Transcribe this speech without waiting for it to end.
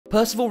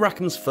Percival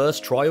Rackham's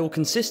first trial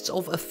consists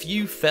of a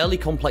few fairly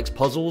complex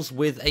puzzles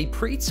with a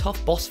pretty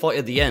tough boss fight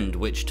at the end,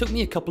 which took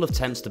me a couple of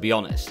attempts to be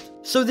honest.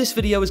 So this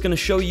video is going to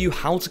show you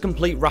how to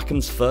complete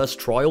Rackham's first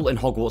trial in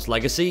Hogwarts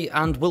Legacy,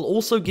 and will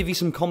also give you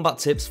some combat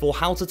tips for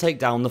how to take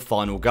down the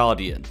final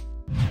Guardian.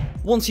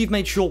 Once you've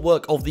made short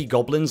work of the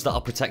goblins that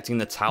are protecting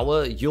the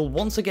tower, you'll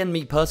once again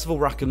meet Percival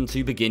Rackham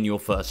to begin your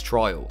first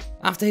trial.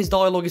 After his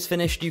dialogue is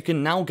finished, you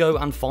can now go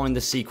and find the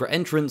secret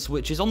entrance,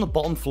 which is on the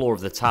bottom floor of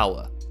the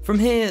tower. From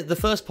here, the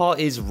first part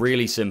is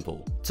really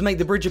simple. To make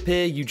the bridge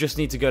appear, you just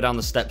need to go down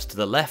the steps to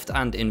the left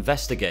and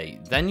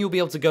investigate, then you'll be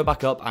able to go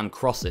back up and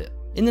cross it.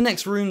 In the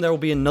next room, there will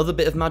be another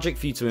bit of magic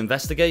for you to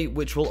investigate,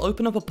 which will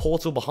open up a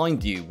portal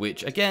behind you,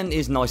 which again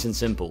is nice and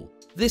simple.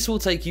 This will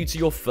take you to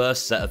your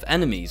first set of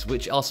enemies,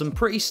 which are some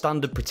pretty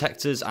standard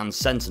protectors and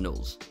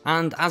sentinels.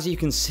 And as you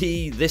can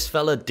see, this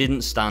fella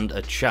didn't stand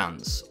a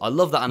chance. I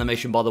love that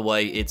animation, by the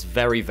way, it's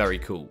very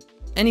cool.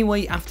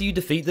 Anyway, after you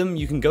defeat them,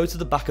 you can go to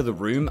the back of the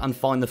room and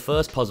find the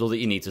first puzzle that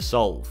you need to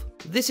solve.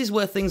 This is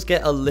where things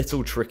get a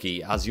little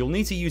tricky, as you'll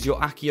need to use your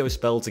Accio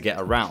spell to get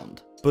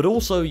around. But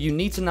also, you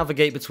need to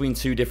navigate between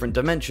two different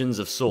dimensions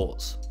of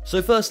sorts.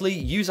 So firstly,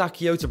 use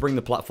Accio to bring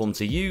the platform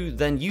to you,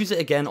 then use it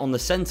again on the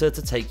center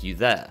to take you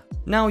there.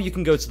 Now you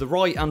can go to the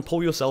right and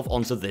pull yourself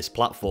onto this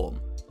platform.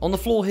 On the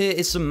floor here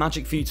is some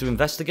magic for you to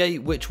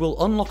investigate, which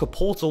will unlock a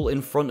portal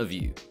in front of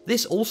you.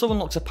 This also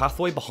unlocks a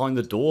pathway behind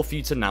the door for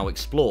you to now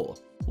explore.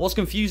 What's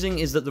confusing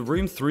is that the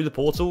room through the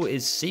portal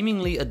is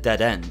seemingly a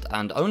dead end,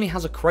 and only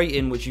has a crate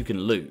in which you can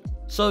loot.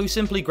 So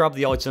simply grab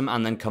the item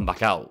and then come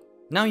back out.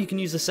 Now you can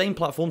use the same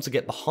platform to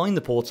get behind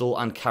the portal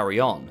and carry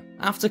on,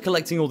 after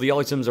collecting all the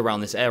items around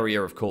this area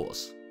of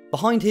course.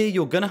 Behind here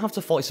you're gonna have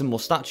to fight some more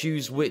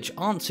statues, which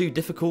aren't too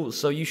difficult,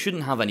 so you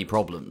shouldn't have any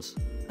problems.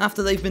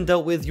 After they've been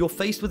dealt with, you're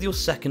faced with your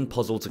second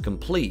puzzle to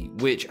complete,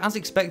 which as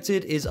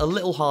expected is a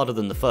little harder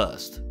than the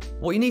first.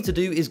 What you need to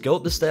do is go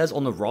up the stairs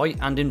on the right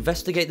and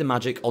investigate the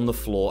magic on the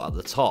floor at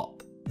the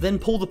top. Then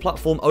pull the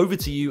platform over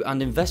to you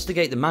and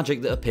investigate the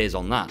magic that appears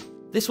on that.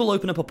 This will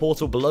open up a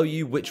portal below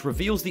you which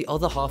reveals the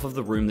other half of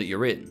the room that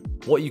you're in.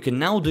 What you can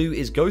now do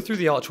is go through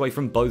the archway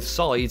from both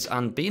sides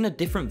and be in a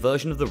different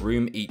version of the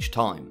room each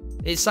time.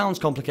 It sounds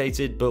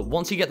complicated, but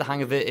once you get the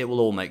hang of it, it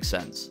will all make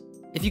sense.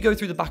 If you go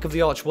through the back of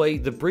the archway,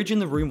 the bridge in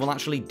the room will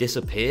actually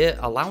disappear,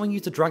 allowing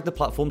you to drag the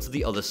platform to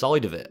the other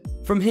side of it.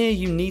 From here,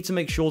 you need to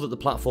make sure that the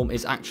platform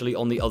is actually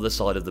on the other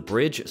side of the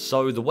bridge,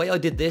 so the way I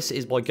did this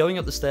is by going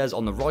up the stairs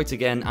on the right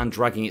again and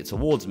dragging it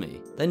towards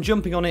me, then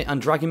jumping on it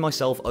and dragging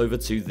myself over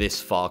to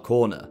this far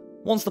corner.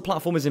 Once the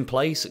platform is in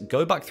place,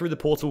 go back through the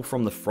portal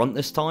from the front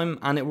this time,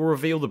 and it will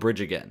reveal the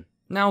bridge again.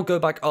 Now go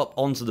back up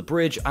onto the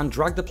bridge and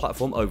drag the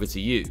platform over to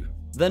you.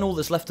 Then all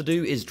that's left to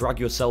do is drag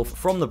yourself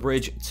from the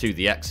bridge to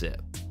the exit.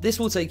 This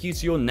will take you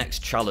to your next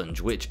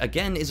challenge, which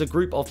again is a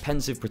group of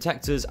pensive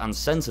protectors and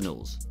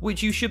sentinels,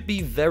 which you should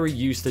be very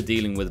used to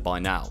dealing with by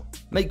now.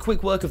 Make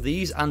quick work of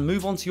these and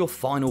move on to your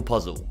final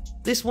puzzle.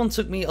 This one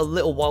took me a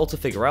little while to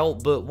figure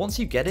out, but once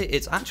you get it,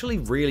 it's actually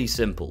really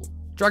simple.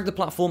 Drag the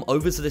platform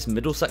over to this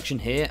middle section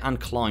here and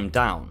climb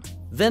down.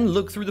 Then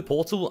look through the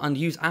portal and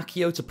use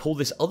Accio to pull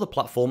this other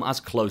platform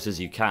as close as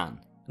you can.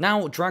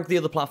 Now drag the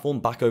other platform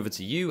back over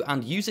to you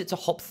and use it to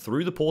hop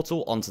through the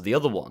portal onto the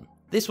other one.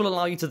 This will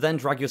allow you to then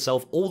drag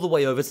yourself all the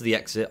way over to the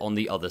exit on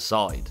the other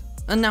side.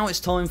 And now it's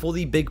time for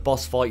the big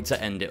boss fight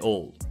to end it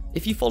all.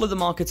 If you follow the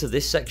marker to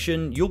this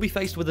section, you'll be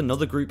faced with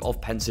another group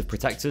of pensive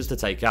protectors to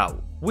take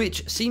out,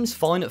 which seems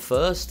fine at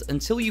first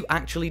until you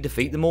actually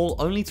defeat them all,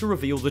 only to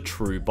reveal the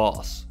true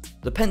boss.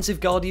 The pensive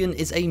Guardian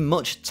is a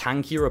much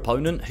tankier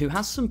opponent who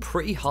has some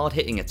pretty hard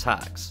hitting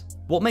attacks.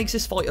 What makes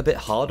this fight a bit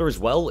harder as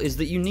well is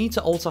that you need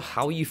to alter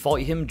how you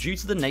fight him due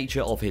to the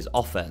nature of his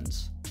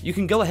offense. You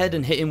can go ahead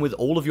and hit him with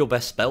all of your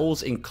best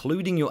spells,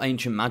 including your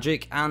ancient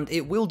magic, and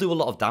it will do a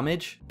lot of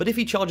damage, but if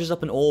he charges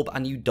up an orb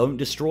and you don't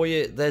destroy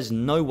it, there's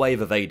no way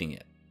of evading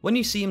it. When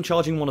you see him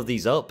charging one of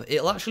these up,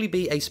 it'll actually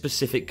be a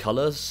specific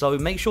colour, so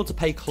make sure to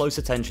pay close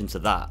attention to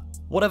that.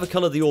 Whatever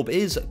colour the orb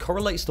is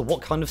correlates to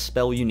what kind of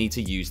spell you need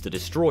to use to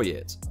destroy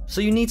it,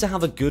 so you need to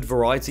have a good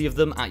variety of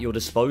them at your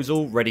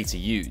disposal ready to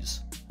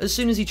use. As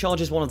soon as he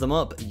charges one of them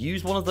up,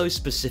 use one of those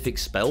specific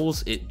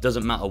spells, it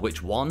doesn't matter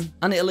which one,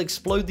 and it'll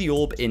explode the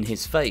orb in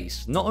his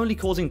face, not only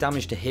causing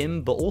damage to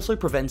him, but also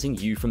preventing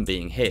you from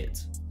being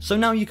hit. So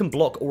now you can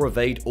block or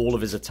evade all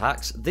of his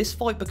attacks, this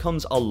fight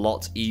becomes a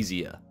lot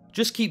easier.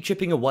 Just keep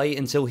chipping away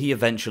until he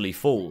eventually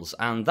falls,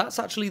 and that's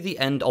actually the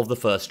end of the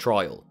first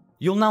trial.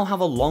 You'll now have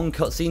a long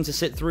cutscene to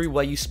sit through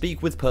where you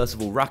speak with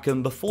Percival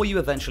Rackham before you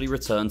eventually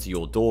return to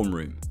your dorm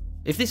room.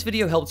 If this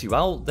video helped you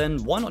out,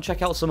 then why not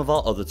check out some of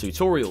our other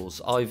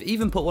tutorials? I've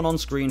even put one on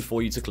screen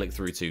for you to click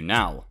through to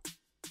now.